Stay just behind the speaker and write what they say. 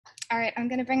All right, I'm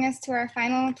going to bring us to our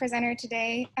final presenter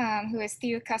today, who is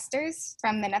Thieu Custers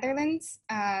from the Netherlands.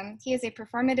 He is a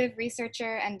performative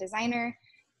researcher and designer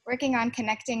working on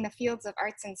connecting the fields of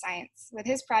arts and science. With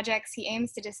his projects, he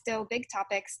aims to distill big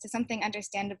topics to something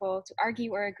understandable to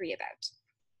argue or agree about.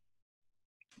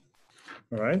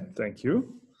 All right, thank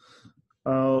you.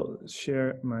 I'll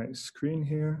share my screen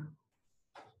here.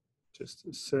 Just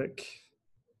a sec.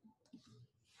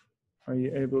 Are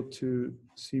you able to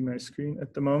see my screen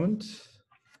at the moment?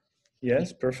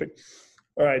 Yes, perfect.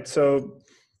 All right, so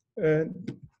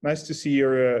nice to see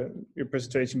your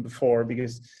presentation before,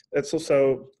 because that's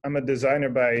also, I'm a designer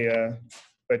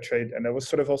by trade, and that was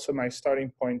sort of also my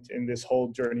starting point in this whole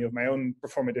journey of my own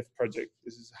performative project.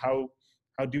 This is how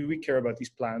do we care about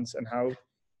these plants, and how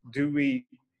do we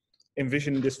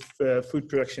envision this food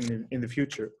production in the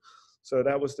future? So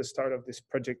that was the start of this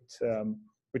project,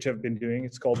 which I've been doing.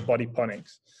 It's called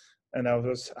Bodyponics. And that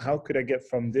was, how could I get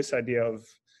from this idea of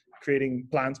creating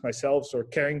plants myself, or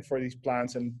caring for these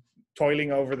plants and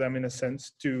toiling over them in a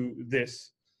sense, to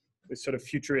this sort of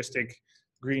futuristic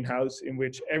greenhouse in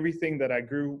which everything that I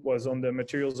grew was on the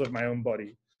materials of my own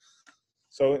body.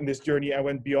 So in this journey, I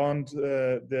went beyond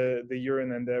the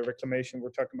urine and the reclamation we're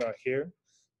talking about here,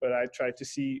 but I tried to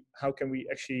see how can we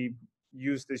actually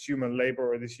use this human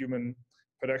labor or this human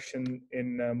production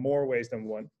in more ways than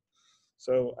one.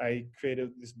 So I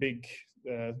created this big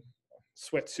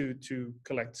sweatsuit to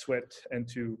collect sweat and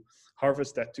to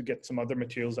harvest that, to get some other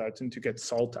materials out and to get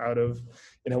salt out of,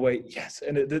 in a way. Yes,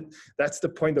 and that's the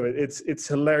point of it. It's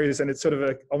hilarious, and it's sort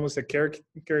of almost a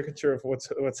caricature of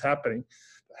what's happening.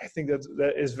 I think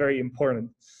that is very important.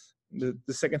 The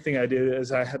second thing I did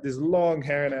is I had this long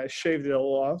hair and I shaved it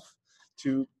all off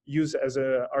to use as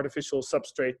an artificial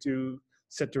substrate to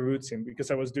set the roots in, because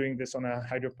I was doing this on a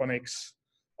hydroponics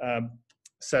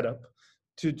setup,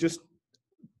 to just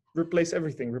replace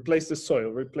everything, replace the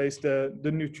soil, replace the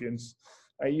nutrients.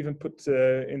 I even put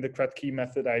in the Kratky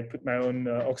method, I put my own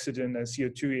oxygen and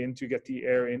CO2 in to get the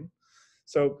air in.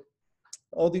 So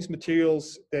all these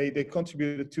materials, they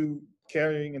contributed to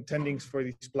caring and tending for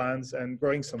these plants and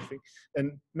growing something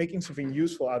and making something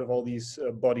useful out of all these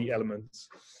body elements.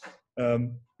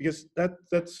 Because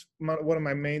that's one of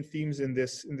my main themes in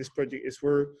this project, is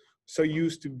we're so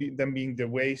used to them being the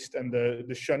waste and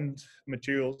the shunned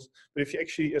materials, but if you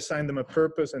actually assign them a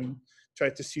purpose and try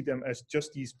to see them as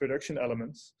just these production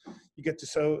elements, you get to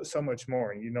so much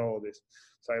more, and you know all this.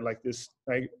 So I like this.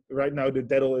 Right now the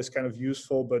dettel is kind of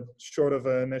useful, but short of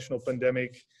a national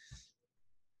pandemic,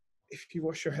 if you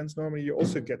wash your hands normally, you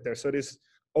also get there. So this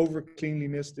over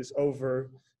cleanliness, this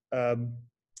over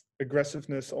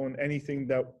aggressiveness on anything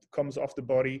that comes off the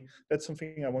body, that's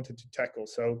something I wanted to tackle.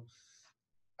 So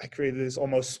I created this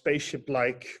almost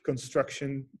spaceship-like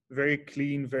construction, very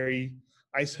clean, very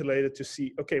isolated, to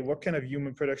see, okay, what kind of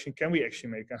human production can we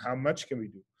actually make and how much can we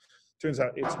do? Turns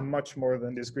out it's much more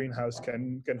than this greenhouse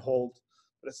can hold,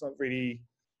 but that's not really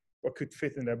what could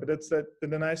fit in there. But that's the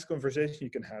nice conversation you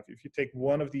can have. If you take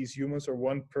one of these humans or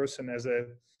one person as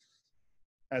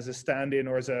a stand-in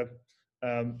or as a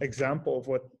example of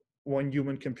what one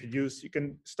human can produce, you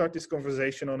can start this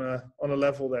conversation on a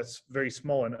level that's very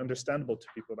small and understandable to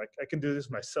people. Like, I can do this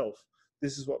myself.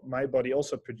 This is what my body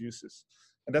also produces.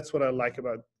 And that's what I like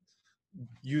about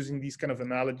using these kind of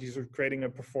analogies or creating a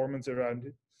performance around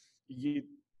it.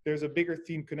 There's a bigger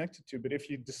theme connected to, but if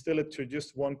you distill it to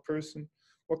just one person,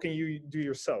 what can you do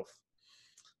yourself?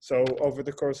 So over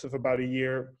the course of about a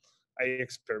year, I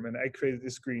created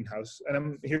this greenhouse, and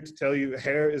I'm here to tell you,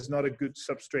 hair is not a good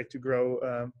substrate to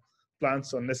grow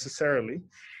plants on necessarily.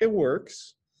 It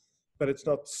works, but it's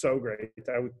not so great.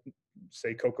 I would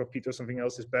say cocoa peat or something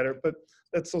else is better, but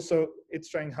that's also, it's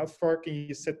trying how far can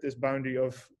you set this boundary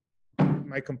of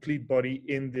my complete body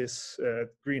in this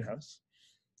greenhouse.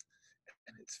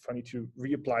 And it's funny to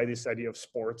reapply this idea of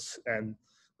sports and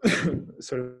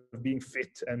sort of being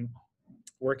fit and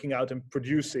working out and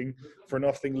producing for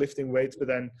nothing, lifting weights, but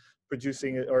then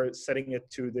producing it or setting it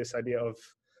to this idea of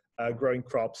growing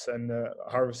crops and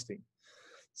harvesting.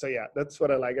 So yeah, that's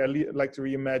what I like. I like to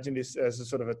reimagine this as a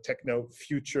sort of a techno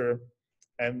future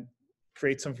and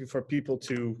create something for people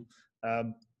to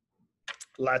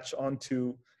latch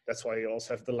onto. That's why you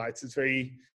also have the lights. It's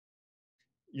very,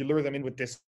 you lure them in with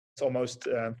this almost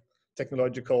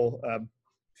technological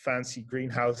fancy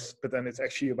greenhouse, but then it's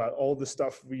actually about all the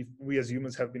stuff we as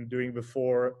humans have been doing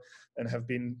before and have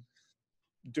been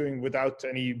doing without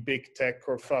any big tech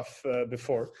or fluff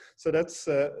before. So that's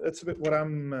a bit what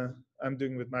I'm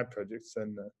doing with my projects,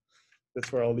 and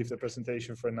that's where I'll leave the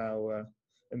presentation for now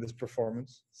in this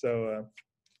performance. So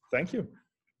thank you.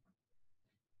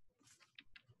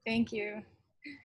 Thank you.